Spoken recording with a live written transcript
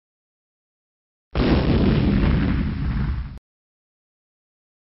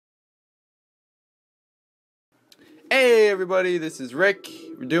Hey everybody, this is Rick.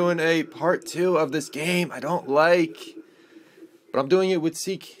 We're doing a part 2 of this game I don't like, but I'm doing it with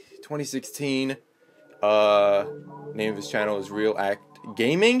Seek2016. Name of his channel is Real Act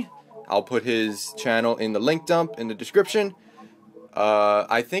Gaming. I'll put his channel in the link dump in the description.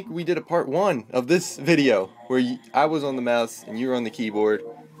 I think we did a part 1 of this video where I was on the mouse and you were on the keyboard,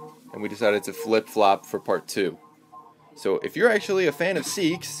 and we decided to flip-flop for part 2. So if you're actually a fan of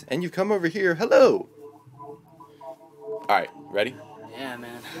Seek's and you've come over here, hello! Alright, ready? Yeah,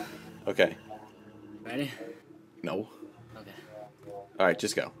 man. Okay. Ready? No. Okay. Alright,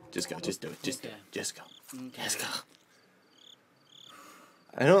 just go. Just go. Just do it. Just Okay. do it. Just go. Okay. Just go.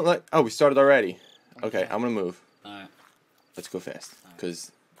 I don't like... Oh, we started already. Okay, I'm gonna move. Alright. Let's go fast.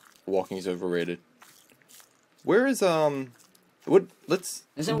 Because walking is overrated. Where is, what... Let's...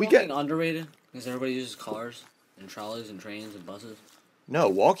 Isn't walking underrated? Because everybody uses cars and trolleys and trains and buses. No,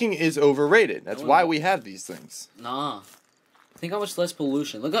 walking is overrated. That's why we have these things. Nah. Think how much less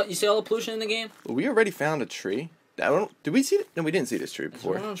pollution. Look, you see all the pollution in the game? Well, we already found a tree. Did we see it? No, we didn't see this tree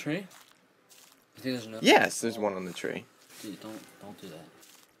before. Is there one on a tree? You think there's no? Yes, there's one on the tree. Dude, don't do that.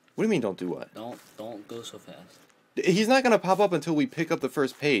 What do you mean don't do what? Don't go so fast. He's not going to pop up until we pick up the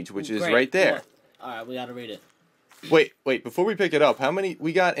first page, which is right there. Alright, we gotta read it. Wait, before we pick it up, how many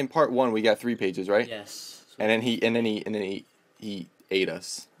we got in part 1? We got 3 pages, right? Yes. And then he ate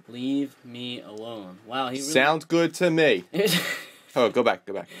us. Leave me alone. Wow, he really... Sounds good to me. Oh, go back.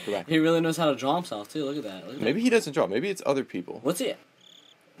 He really knows how to draw himself too. Look at that. Maybe he doesn't draw. Maybe it's other people. What's it?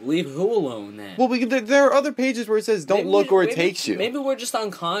 Leave who alone then? Well, there are other pages where it says don't look or it takes you. Maybe we're just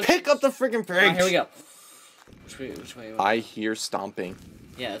unconscious. Pick up the freaking page. Right, here we go. Which way? I hear stomping.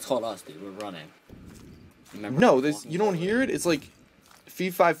 Yeah, it's called us, dude. We're running. Remember? No, you don't hear it. It's like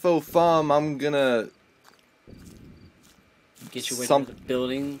fee fi fo fum. I'm gonna get you away from the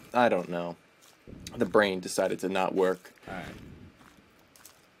building. I don't know. The brain decided to not work. All right.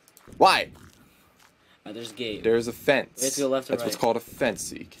 Why? There's a gate. There's a fence. We have to go left or That's right. what's called a fence,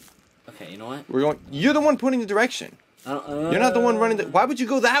 Seek. Okay, you know what? We're going. You're the one putting the direction. You're not the one running. Why would you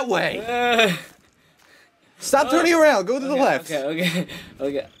go that way? Stop turning around. Go to the left. Okay.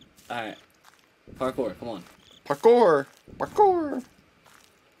 All right. Parkour. Come on. Parkour.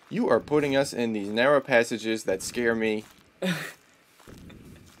 You are putting us in these narrow passages that scare me.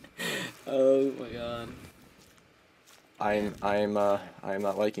 Oh my god. I am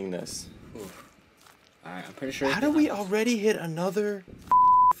not liking this. Alright, I'm pretty sure. How did we already hit another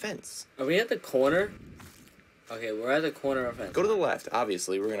fence? Are we at the corner? Okay, we're at the corner of fence. Go to the left.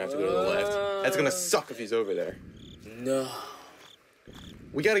 Obviously, we're gonna have to go to the left. That's gonna suck if he's over there. No.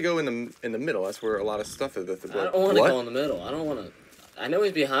 We gotta go in the middle. That's where a lot of stuff is. I don't want to go in the middle. I don't want to. I know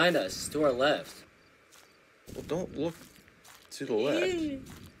he's behind us. He's to our left. Well, don't look to the left.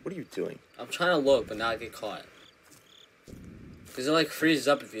 What are you doing? I'm trying to look, but not get caught. Because it like freezes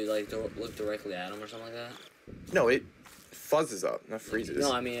up if you like look directly at him or something like that. No, it fuzzes up, not freezes.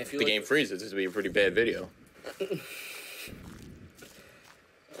 No, I mean if you. The game freezes, this would be a pretty bad video. Oh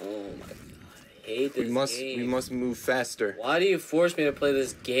my god, I hate this game. We must move faster. Why do you force me to play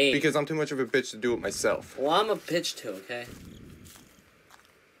this game? Because I'm too much of a bitch to do it myself. Well, I'm a bitch too, okay?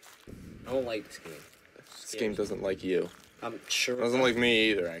 I don't like this game. This game doesn't like you. I'm sure. It doesn't like me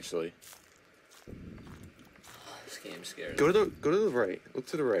either, actually. This game scares me. Go to the right. Look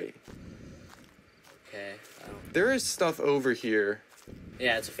to the right. Okay. There is stuff over here.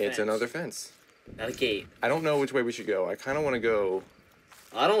 Yeah, it's a fence. It's another fence. Not a gate. I don't know which way we should go. I kind of want to go.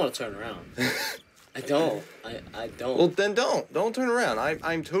 I don't want to turn around. I don't. I don't. Well, then don't. Don't turn around.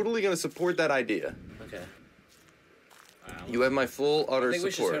 I'm totally going to support that idea. Okay. Right, you have my full, utter I think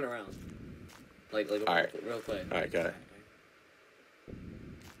we should support. turn around. Like all right. Real quick. All right, got it.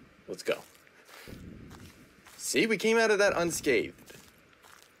 Let's go. See, we came out of that unscathed.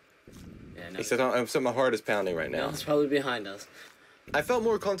 Yeah, no. Except my heart is pounding right now. No, it's probably behind us. I felt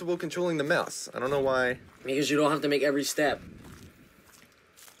more comfortable controlling the mouse. I don't know why. Because you don't have to make every step.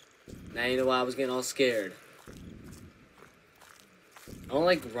 Now you know why I was getting all scared. I don't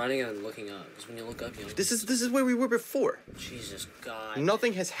like running and looking up. Because when you look up, you don't... This is where we were before. Jesus God.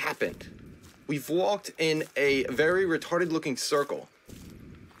 Nothing has happened. We've walked in a very retarded-looking circle.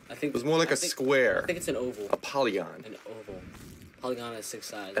 I think it was more like a square. I think it's an oval. A polygon. An oval. Polygon has 6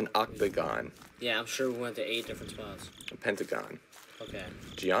 sides. An octagon. Yeah, I'm sure we went to 8 different spots. A pentagon. Okay.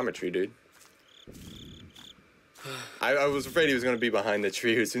 Geometry, dude. I was afraid he was going to be behind the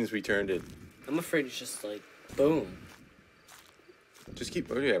tree as soon as we turned it. I'm afraid it's just like, boom. Just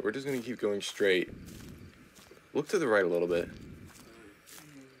keep, oh yeah, we're just going to keep going straight. Look to the right a little bit.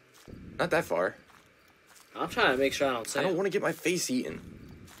 Not that far. I'm trying to make sure I don't see him. I don't want to get my face eaten.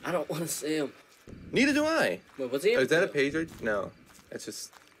 I don't want to see him. Neither do I. Wait, what's he? Is that a page? No, that's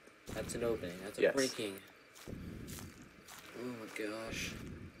just. That's an opening. That's a Yes. breaking. Oh my gosh.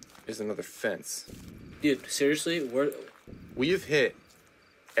 There's another fence. Dude, seriously, We have hit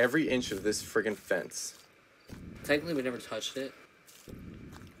every inch of this friggin' fence. Technically, we never touched it.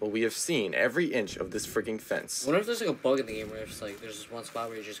 Well, we have seen every inch of this friggin' fence. I wonder if there's like a bug in the game where it's like there's this one spot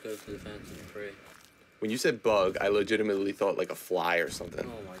where you just go through the fence and you're free. When you said bug, I legitimately thought like a fly or something.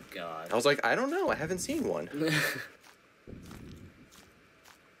 Oh my god. I was like, I don't know. I haven't seen one. What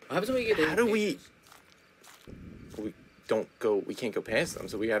happens when we get How do we... We don't go... We can't go past them,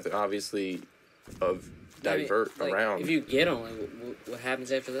 so we have to obviously divert around. If you get them, like, what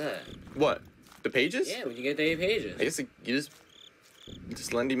happens after that? What? The pages? Yeah, when you get the 8 pages. I guess you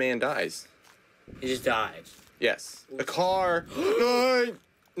just Lendy Man dies. He just dies. Yes. A car.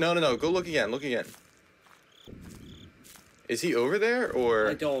 No. Go look again. Look again. Is he over there or?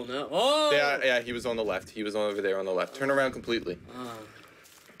 I don't know. Oh. Yeah. He was on the left. He was over there on the left. Turn around completely.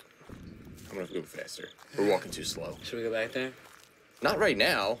 I'm gonna go faster. We're walking too slow. Should we go back there? Not right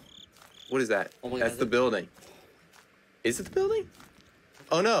now. What is that? Oh my That's God, the building. Is it the building?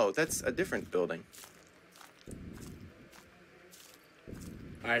 Oh no, that's a different building.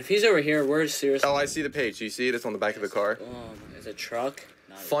 Alright, if he's over here, we're seriously... Oh, I see the page. Do you see it? It's on the back of the car. Is it a truck?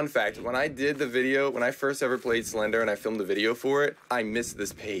 Fun fact, when I did the video, when I first ever played Slender and I filmed the video for it, I missed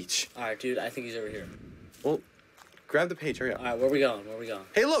this page. Alright, dude, I think he's over here. Well, grab the page, hurry up. Alright, where we going?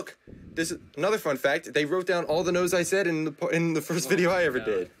 Hey, look! This is another fun fact. They wrote down all the no's I said in the first video I ever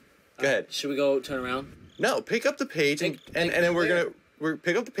did. Go ahead. Should we go turn around? No, pick up the page and then we're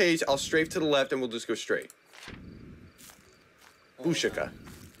pick up the page, I'll strafe to the left and we'll just go straight. Bushika.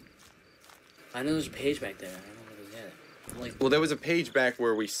 I know there's a page back there. I don't know what to get. Well, there was a page back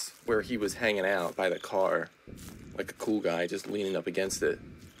where he was hanging out by the car, like a cool guy, just leaning up against it.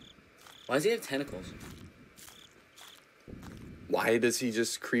 Why does he have tentacles? Why does he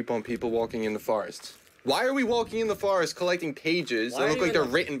just creep on people walking in the forest? Why are we walking in the forest collecting pages that look like they're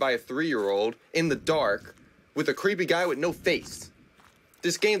written by a 3-year-old in the dark with a creepy guy with no face?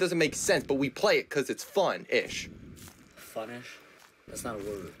 This game doesn't make sense, but we play it because it's fun-ish. Funish? That's not a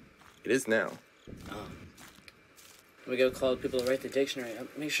word. It is now. Oh. We gotta call people to write the dictionary.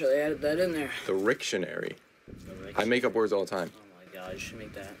 Make sure they added that in there. The Rictionary. I make up words all the time. Oh my god, you should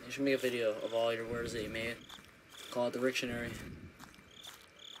make that. You should make a video of all your words that you made. Call it the Rictionary.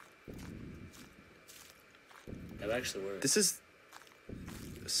 That would actually work. This is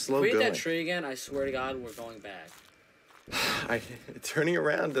slow If we going. hit that tree again, I swear to God, we're going back. Turning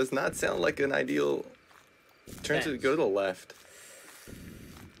around does not sound like an ideal... Go to the left.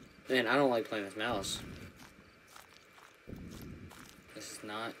 Man, I don't like playing with mouse. This is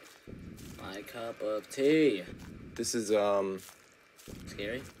not my cup of tea. This is,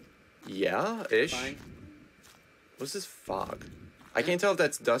 Scary? Yeah-ish. Fine. What's this fog? I can't tell if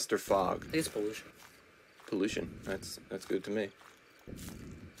that's dust or fog. I think it's pollution. Pollution. That's good to me.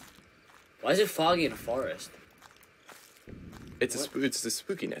 Why is it foggy in a forest? It's the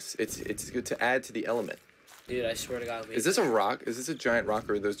spookiness. It's good to add to the element. Dude, I swear to God. Is this a rock? Is this a giant rock,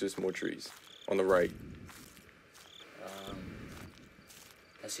 or are those just more trees on the right?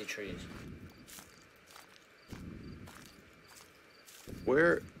 I see trees.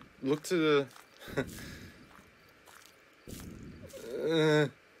 Where? Look to the.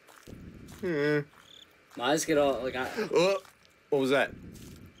 My eyes get all like What was that?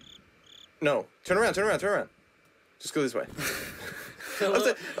 No, turn around. Just go this way. I was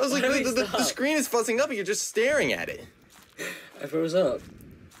like, the screen is fuzzing up and you're just staring at it. I froze up.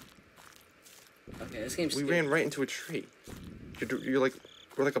 Okay, this game's We ran right into a tree. We're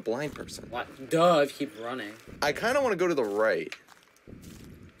like a blind person. What? Duh, I keep running. I kind of want to go to the right.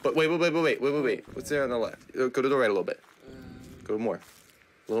 But wait. What's there on the left? Go to the right a little bit. Go more.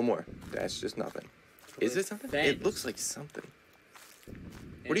 A little more. That's just nothing. Is it something? Fence. It looks like something.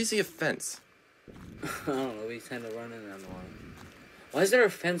 Where do you see a fence? I don't know, we tend to run in them more. Why is there a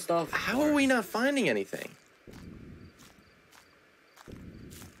fenced off? How are we not finding anything?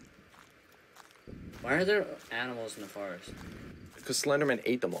 Why are there animals in the forest? Because Slenderman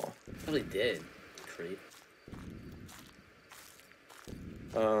ate them all. Probably did. Creep.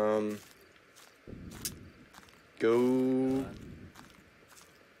 Go.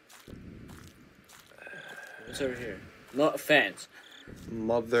 What's over here? No fence.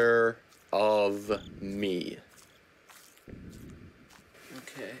 Mother of me.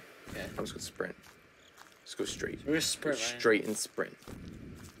 Okay. I'm just gonna sprint. Just go straight. We're gonna sprint, Go right? straight and sprint.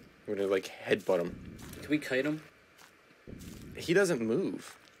 We're gonna like headbutt him. Can we kite him? He doesn't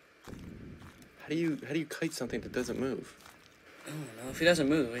move. How do you kite something that doesn't move? I don't know. If he doesn't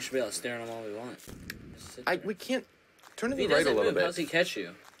move, we should be able to stare at him all we want. We can't turn to If the he right a doesn't little move, bit. how does he catch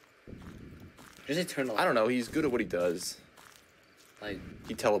you? Does he turn the I don't know. He's good at what he does. Like,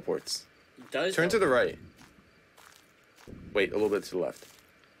 he teleports. he does Turn to the right. Wait, a little bit to the left.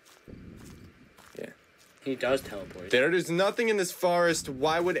 Yeah. He does teleport. There's nothing in this forest.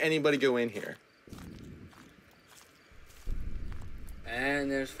 Why would anybody go in here?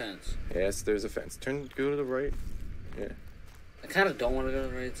 And there's fence. Yes, there's a fence. Go to the right. Yeah. I kind of don't want to go to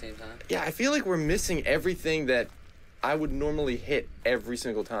the right at the same time. Yeah, I feel like we're missing everything that I would normally hit every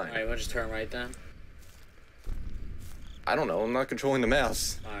single time. Alright, we'll just turn right then. I don't know. I'm not controlling the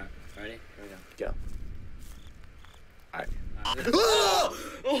mouse. Alright, ready? Here we go. Go. Alright.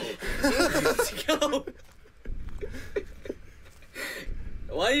 Go!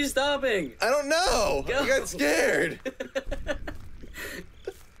 Why are you stopping? I don't know. Go. I got scared.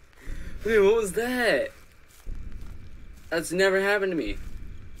 Dude, what was that? That's never happened to me.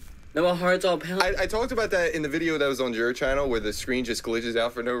 Now my heart's all pounding. I talked about that in the video that was on your channel where the screen just glitches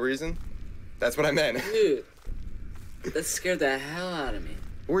out for no reason. That's what I meant. Dude, that scared the hell out of me.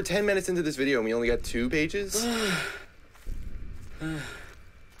 We're 10 minutes into this video and we only got 2 pages? I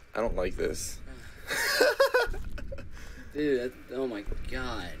don't like this. Dude, oh my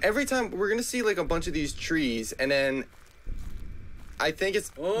god. Every time we're gonna see like a bunch of these trees and then I think it's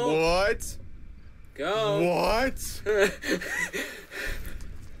what? Go. What?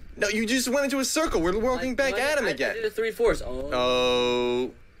 No, you just went into a circle. We're walking back at him again. I did a 3/4.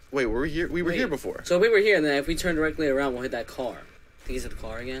 Oh. Wait, were we here? We were here before. So we were here, and then if we turn directly around, we'll hit that car. Think he's at the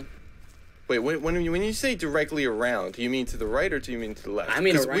car again? Wait, when you say directly around, do you mean to the right or do you mean to the left? I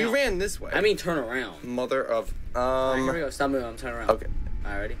mean 'Cause around. we ran this way. I mean turn around. Mother of Alright, here we go. Stop moving. I'm turning around. Okay.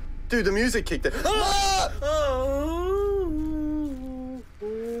 Alright, ready? Dude, the music kicked in. Ah! Oh.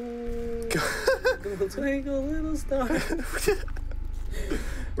 Go twinkle, little star.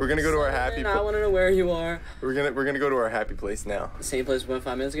 We're gonna go to our happy. I want to know where you are. We're gonna go to our happy place now. The same place we went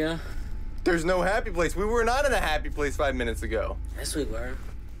 5 minutes ago. There's no happy place. We were not in a happy place 5 minutes ago. Yes, we were.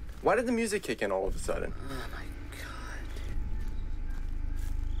 Why did the music kick in all of a sudden? Oh my god.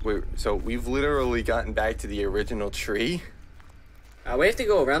 Wait, so we've literally gotten back to the original tree? We have to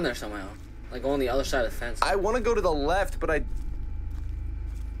go around there somehow. Like go on the other side of the fence. I want to go to the left, but I...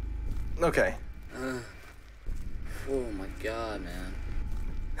 Okay. Oh my god, man.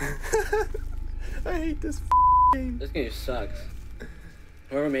 I hate this game. This game sucks.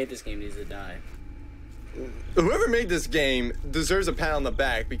 Whoever made this game needs to die. Whoever made this game deserves a pat on the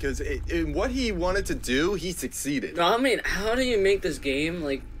back because in what he wanted to do, he succeeded. No, I mean, how do you make this game?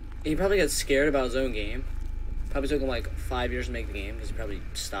 Like, he probably got scared about his own game. Probably took him like 5 years to make the game because he probably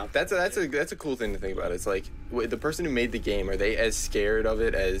stopped. That's a cool thing to think about. It's like the person who made the game, are they as scared of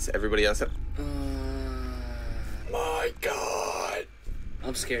it as everybody else? My God.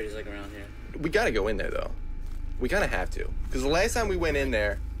 I'm scared he's like around here. We gotta go in there though. We kind of have to because the last time we went in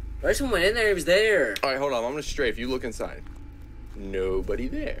there. Last time we went in there, he was there. All right, hold on. I'm gonna strafe. You look inside. Nobody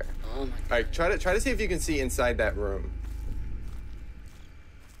there. Oh my god. All right, try to see if you can see inside that room.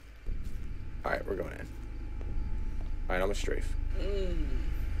 All right, we're going in. All right, I'm gonna strafe.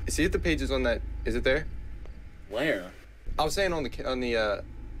 See if the page is on that. Is it there? Where? I was saying on the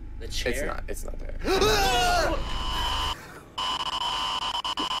The chair? It's not there.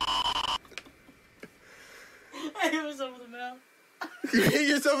 I hit myself in the mouth. You hit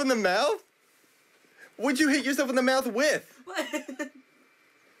yourself in the mouth? What'd you hit yourself in the mouth with?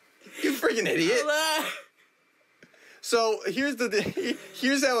 You freaking idiot. So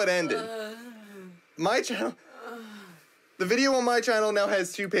here's how it ended. My channel. The video on my channel now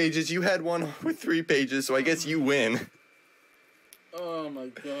has 2 pages. You had one with 3 pages, so I guess you win. Oh my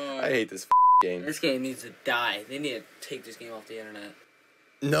god. I hate this game. This game needs to die. They need to take this game off the internet.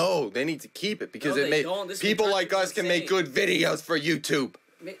 No, they need to keep it because No, it they made don't. This people is like us can make insane. good videos for YouTube.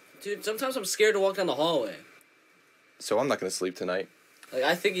 Dude, sometimes I'm scared to walk down the hallway. So I'm not gonna sleep tonight. Like,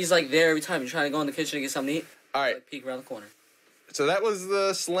 I think he's like there every time. You're trying to go in the kitchen and get something to eat. All right. Like, peek around the corner. So that was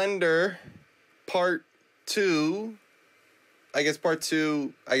the Slender part 2. I guess part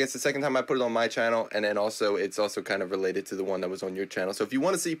 2, I guess the second time I put it on my channel, and then also it's also kind of related to the one that was on your channel. So if you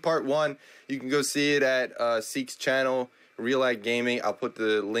want to see part 1, you can go see it at Seek's channel, Real Light Gaming. I'll put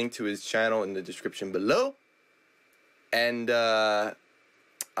the link to his channel in the description below. And I'm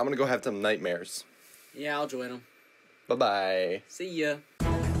going to go have some nightmares. Yeah, I'll join him. Bye-bye. See ya.